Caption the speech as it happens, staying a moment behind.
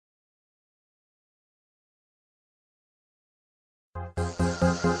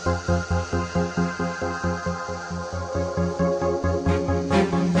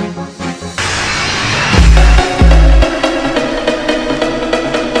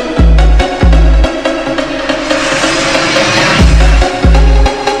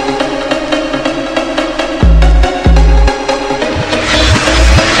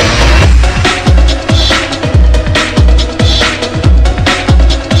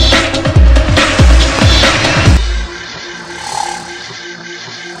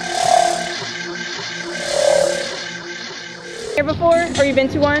you been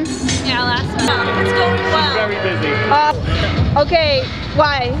to one? Yeah, last one. It's going well. Very busy. Okay,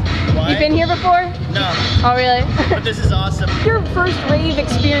 why? Why? You've been here before? No. Oh, really? But this is awesome. Your first rave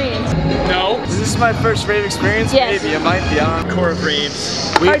experience? No. Is this my first rave experience? Yes. Maybe, it might be on. Core of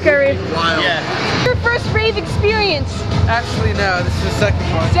raves. Hardcore rave. Wild. Yeah. Your first rave experience? Actually, no, this is the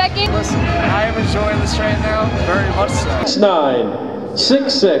second one. Second? Listen, I am enjoying this right now, very much so. 9,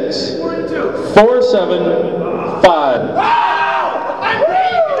 6, 6, 4, 7, 5.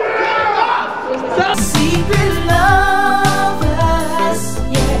 Secret lovers,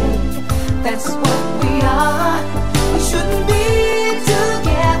 yeah, that's what we are. We shouldn't be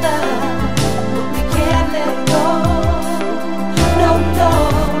together, but we can't let go. No, no,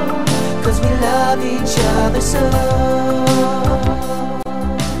 'cause we love each other so.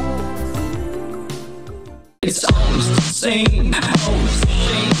 It's always the same,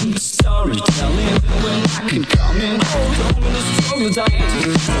 storytelling. When I can come in, hold on the struggles I am.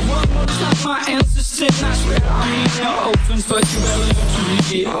 One more time, my ancestors, I swear I'm in your opens, but you better learn to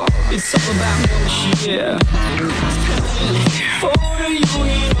read it. It's all about bullshit. For the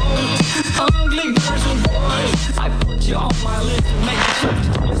union, ugly girls and boys, I put you on my list to make it.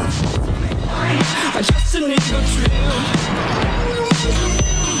 I just need a trip,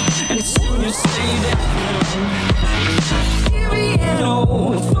 and soon you say that. No,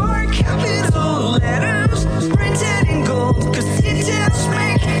 for capital letters printed in gold, 'cause details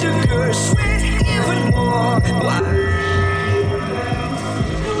make the girl sweat even more.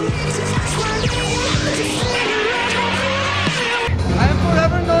 I am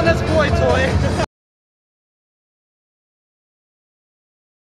forever known as Boy Toy.